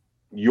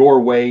your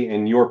way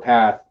and your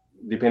path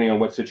depending on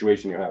what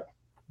situation you have.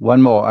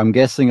 One more. I'm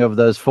guessing of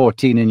those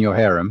 14 in your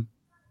harem,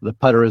 the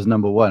putter is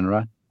number 1,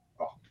 right?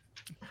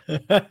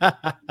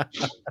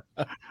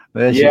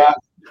 Yeah.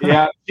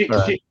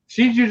 Right.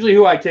 She's usually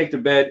who I take to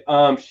bed.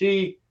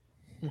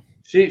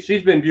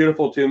 She's been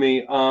beautiful to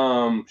me.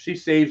 She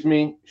saves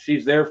me.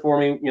 She's there for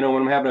me, when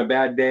I'm having a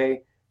bad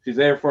day. She's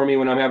there for me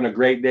when I'm having a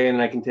great day, and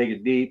then I can take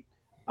it deep.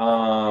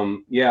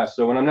 Yeah,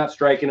 so when I'm not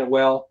striking it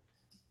well,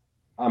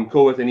 I'm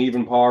cool with an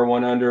even par,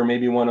 one under,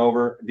 maybe one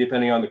over,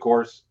 depending on the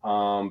course.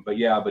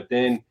 But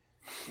then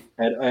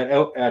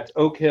at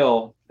Oak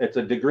Hill, it's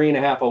a degree and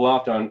a half of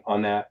loft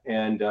on that,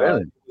 and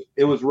Really?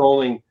 it was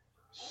rolling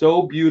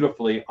so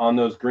beautifully on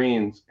those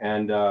greens,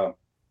 and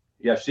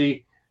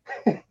she.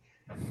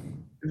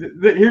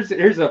 Here's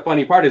the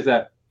funny part is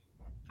that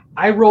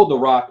I rolled the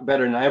rock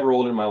better than I ever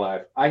rolled in my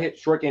life. I hit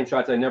short game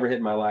shots I never hit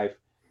in my life.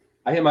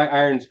 I hit my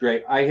irons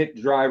great. I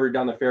hit driver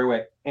down the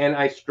fairway, and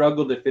I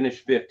struggled to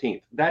finish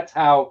 15th. That's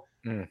how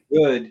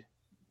good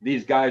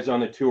these guys on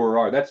the tour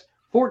are. That's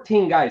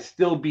 14 guys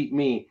still beat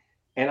me,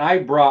 and I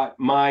brought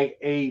my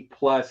A+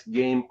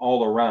 game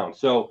all around.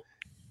 So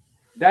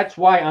that's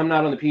why I'm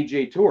not on the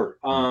PGA Tour.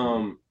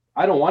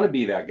 I don't want to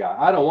be that guy.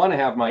 I don't want to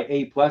have my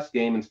A+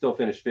 game and still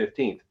finish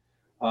 15th.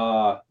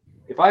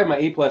 If I have my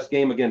A+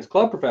 game against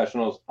club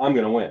professionals, I'm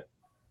going to win.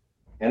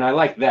 And I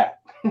like that.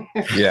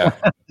 Yeah.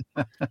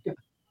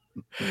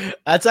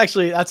 That's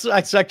actually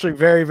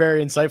very,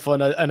 very insightful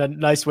and a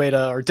nice way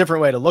or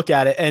different way to look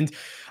at it. And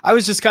I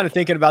was just kind of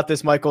thinking about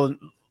this, Michael,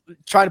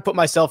 trying to put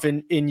myself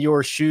in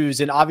your shoes.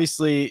 And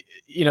obviously,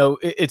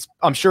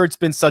 I'm sure it's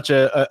been such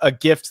a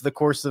gift, the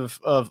course of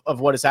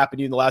what has happened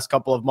to you in the last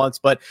couple of months,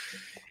 but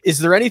is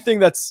there anything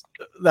that's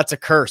a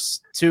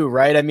curse too?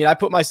 Right. I mean, I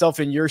put myself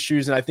in your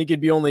shoes, and I think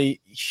it'd be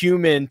only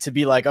human to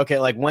be like, okay,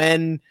 like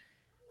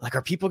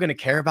are people going to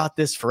care about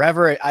this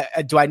forever?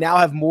 Do I now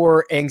have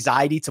more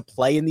anxiety to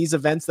play in these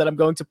events that I'm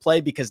going to play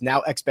because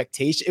now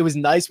it was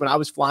nice when I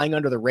was flying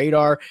under the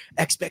radar.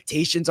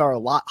 Expectations are a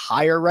lot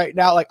higher right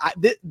now. Like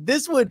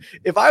this would,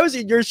 if I was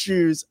in your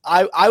shoes,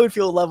 I would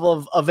feel a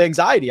level of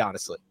anxiety,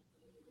 honestly.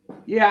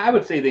 Yeah, I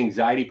would say the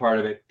anxiety part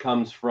of it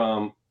comes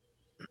from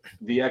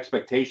the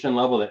expectation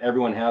level that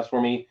everyone has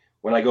for me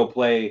when I go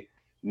play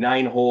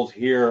 9 holes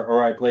here,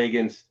 or I play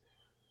against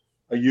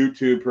a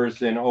YouTube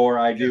person, or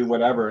I do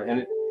whatever.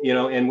 And,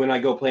 and when I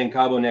go play in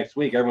Cabo next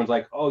week, everyone's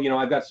like, oh,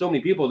 I've got so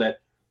many people that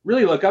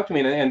really look up to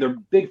me, and they're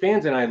big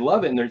fans, and I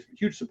love it. And they're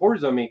huge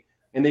supporters of me,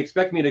 and they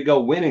expect me to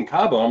go win in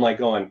Cabo. I'm like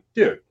going,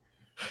 dude,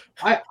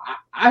 I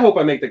hope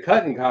I make the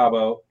cut in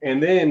Cabo.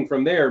 And then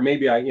from there,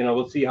 maybe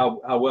we'll see how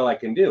well I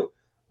can do.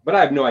 But I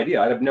have no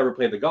idea. I've never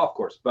played the golf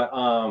course, but,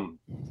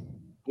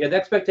 yeah, the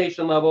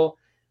expectation level,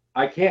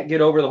 I can't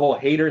get over the whole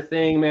hater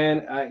thing,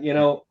 man. I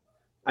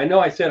know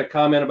I said a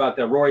comment about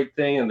the Rory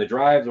thing and the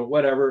drives or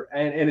whatever,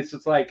 and it's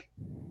just like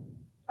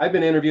I've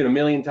been interviewed a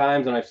million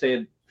times, and I've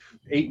said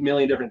 8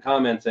 million different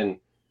comments, and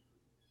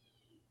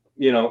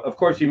of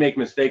course you make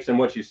mistakes in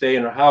what you say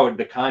and how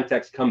the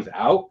context comes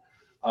out,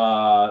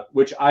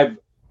 which I've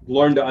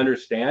learned to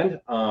understand.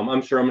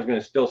 I'm sure I'm going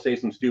to still say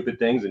some stupid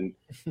things and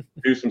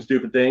do some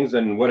stupid things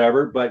and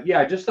whatever, but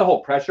yeah, just the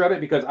whole pressure of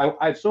it, because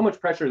I have so much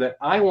pressure that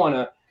I want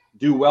to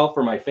do well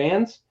for my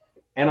fans,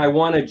 and I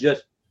want to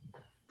just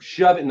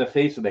shove it in the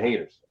face of the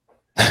haters,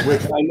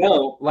 which I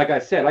know, like I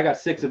said, I got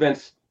 6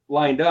 events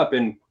lined up,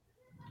 and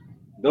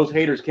those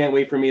haters can't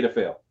wait for me to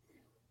fail.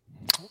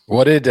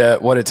 What did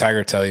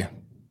Tiger tell you?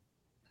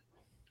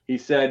 He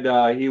said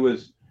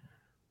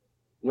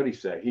what did he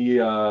say? He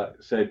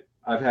said,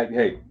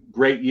 hey,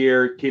 great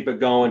year, keep it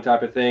going,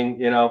 type of thing,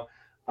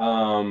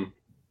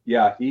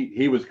 Yeah,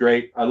 he was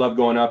great. I love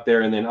going up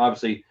there. And then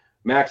obviously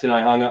Max and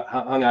I hung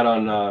out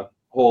on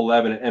hole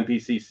 11 at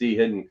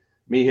MPCC,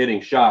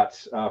 hitting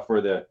shots for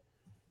the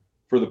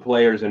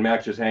players, and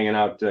Max just hanging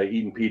out,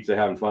 eating pizza,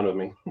 having fun with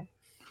me.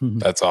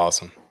 That's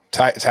awesome.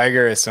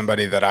 Tiger is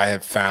somebody that I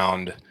have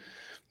found,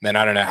 and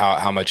I don't know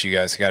how much you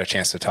guys got a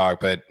chance to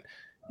talk, but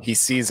he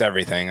sees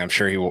everything. I'm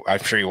sure he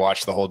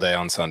watched the whole day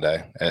on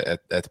Sunday at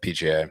the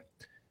PGA,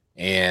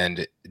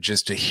 and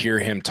just to hear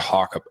him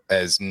talk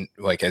as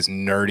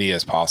nerdy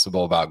as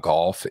possible about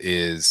golf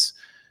is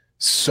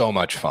so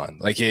much fun.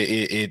 Like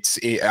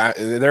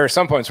there are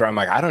some points where I'm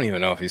like, I don't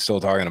even know if he's still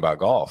talking about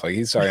golf. Like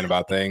he's talking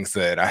about things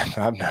that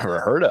I've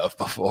never heard of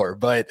before.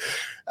 But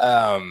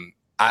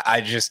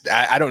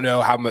I don't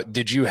know how much.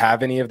 Did you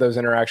have any of those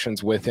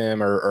interactions with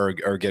him,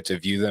 or get to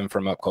view them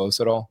from up close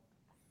at all?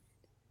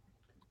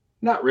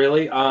 Not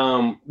really.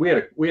 We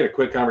had a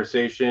quick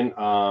conversation,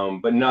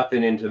 but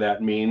nothing into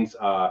that means.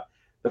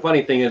 The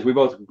funny thing is, we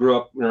both grew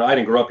up. I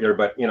didn't grow up here,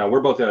 but we're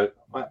both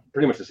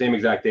pretty much the same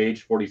exact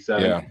age,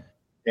 47. Yeah.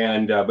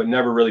 And but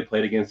never really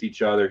played against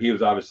each other. He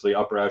was obviously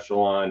upper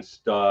echelon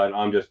stud.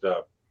 I'm just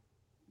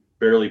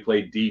barely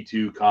played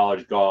D2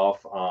 college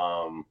golf.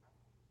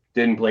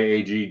 Didn't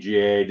play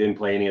AGGA, didn't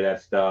play any of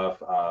that stuff.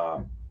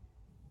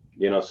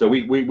 So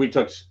we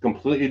took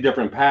completely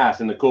different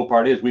paths. And the cool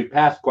part is we've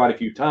passed quite a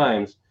few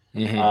times.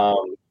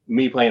 Mm-hmm.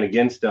 Me playing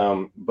against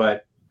him,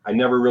 but I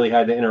never really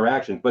had the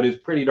interaction. But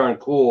it's pretty darn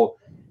cool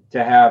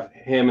to have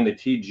him and the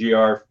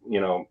TGR,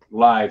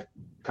 live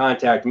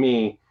contact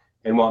me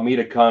and want me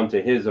to come to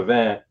his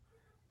event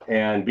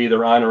and be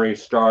their honorary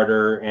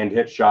starter and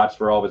hit shots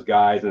for all of his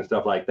guys and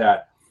stuff like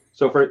that.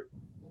 So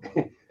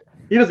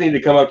he doesn't need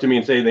to come up to me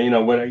and say that,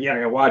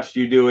 I watched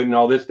you do it and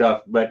all this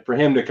stuff. But for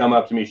him to come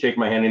up to me, shake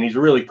my hand, and he's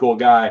a really cool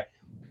guy.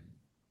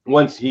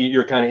 Once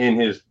you're kind of in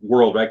his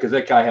world, right? Because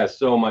that guy has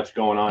so much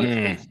going on.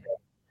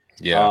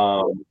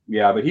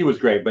 But he was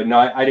great. But no,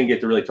 I didn't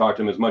get to really talk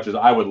to him as much as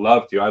I would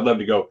love to. I'd love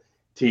to go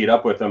tee it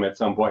up with him at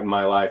some point in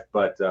my life,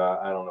 but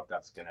I don't know if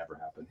that's gonna ever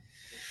happen.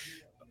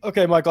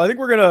 Okay, Michael, I think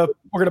we're gonna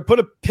put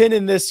a pin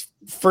in this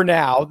for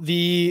now.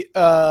 We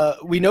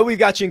know we've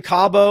got you in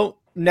Cabo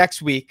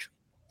next week.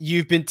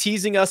 You've been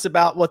teasing us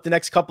about what the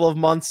next couple of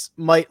months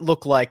might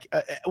look like.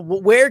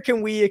 Where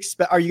can we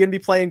expect? Are you going to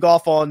be playing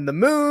golf on the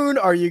moon?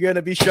 Are you going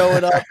to be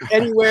showing up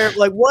anywhere?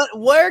 Like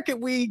where can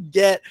we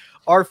get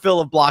our fill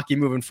of Blocky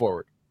moving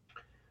forward?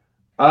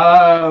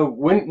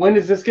 When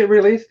does this get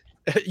released?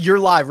 You're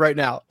live right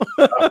now.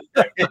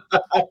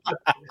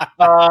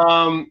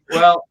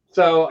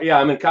 So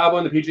I'm in Cabo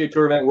in the PGA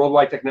Tour event,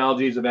 Worldwide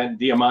Technologies event,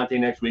 Diamante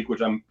next week,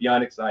 which I'm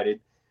beyond excited.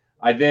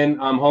 I'm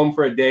home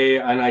for a day,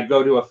 and I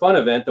go to a fun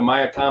event, the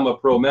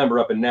Mayakama Pro Member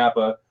up in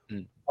Napa,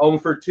 home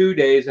for 2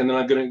 days, and then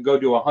I'm going to go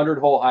do a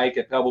 100-hole hike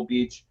at Pebble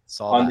Beach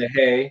the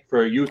Hay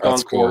for a youth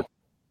on course.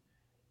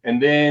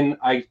 And then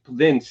I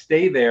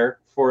stay there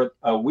for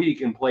a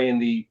week and play in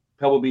the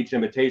Pebble Beach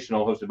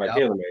Invitational hosted by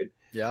TaylorMade.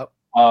 Yep.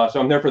 So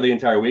I'm there for the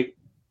entire week.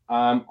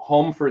 I'm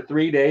home for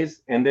 3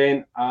 days, and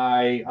then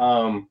I'm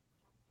on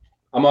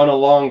a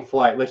long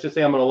flight. Let's just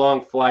say I'm on a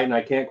long flight, and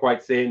I can't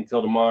quite say it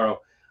until tomorrow.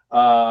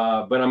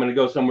 But I'm going to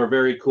go somewhere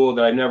very cool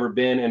that I've never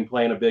been and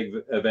play in a big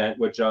event,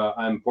 which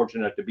I'm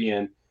fortunate enough to be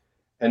in.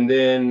 And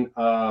then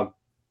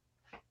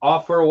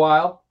off for a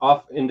while,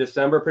 off in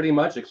December pretty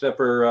much, except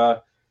for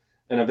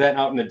an event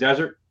out in the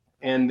desert.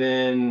 And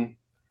then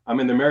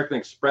I'm in the American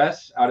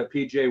Express out at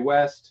PGA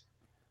West.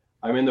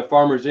 I'm in the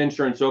Farmers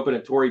Insurance Open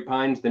at Torrey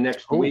Pines the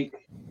next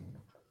week.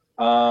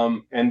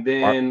 And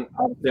then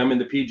I'm in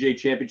the PGA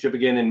Championship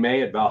again in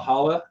May at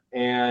Valhalla.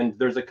 And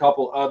there's a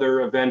couple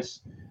other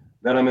events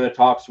that I'm in the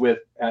talks with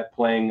at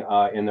playing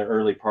in the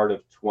early part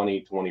of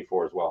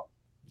 2024 as well.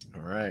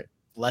 All right.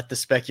 Let the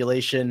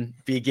speculation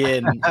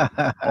begin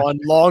on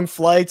long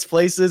flights,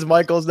 places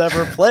Michael's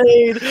never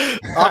played,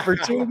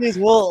 opportunities.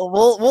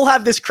 We'll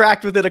have this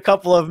cracked within a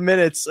couple of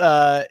minutes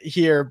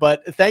here.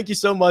 But thank you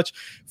so much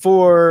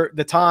for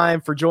the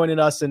time, for joining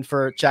us, and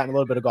for chatting a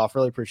little bit of golf.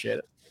 Really appreciate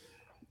it.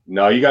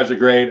 No, you guys are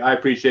great. I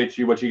appreciate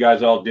what you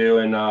guys all do.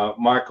 And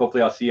Mark,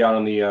 hopefully I'll see you out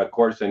on the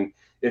course. And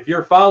if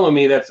you're following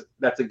me, that's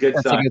a good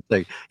sign. A good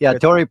thing. Yeah,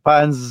 Torrey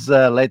Pines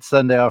late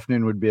Sunday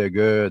afternoon would be a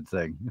good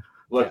thing.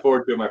 Look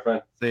forward to it, my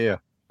friend. See you.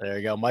 There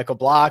you go. Michael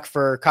Block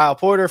for Kyle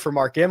Porter, for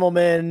Mark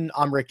Immelman.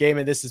 I'm Rick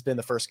Gaiman. This has been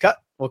The First Cut.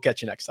 We'll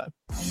catch you next time.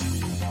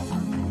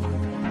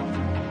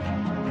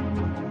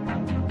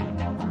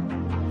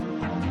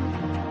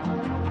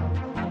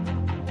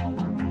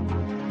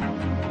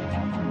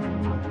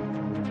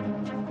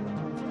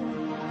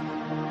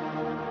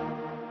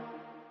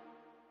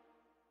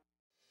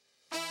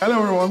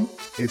 Hello everyone,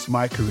 it's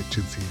Micah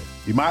Richards here.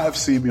 You might have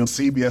seen me on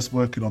CBS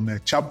working on their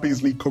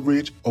Champions League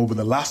coverage over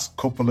the last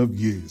couple of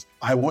years.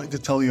 I wanted to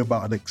tell you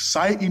about an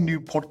exciting new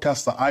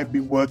podcast that I've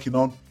been working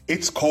on.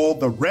 It's called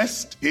The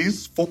Rest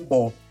is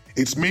Football.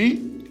 It's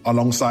me,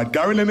 alongside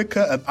Gary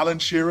Lineker and Alan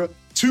Shearer,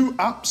 two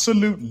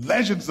absolute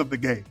legends of the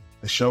game.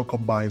 The show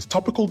combines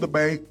topical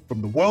debate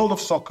from the world of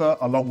soccer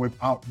along with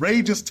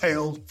outrageous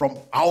tales from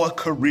our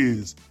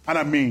careers. And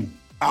I mean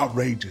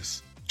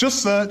outrageous.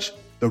 Just search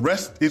The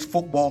Rest is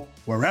Football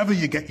wherever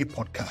you get your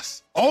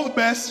podcasts. All the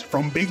best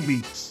from Big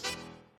Meats.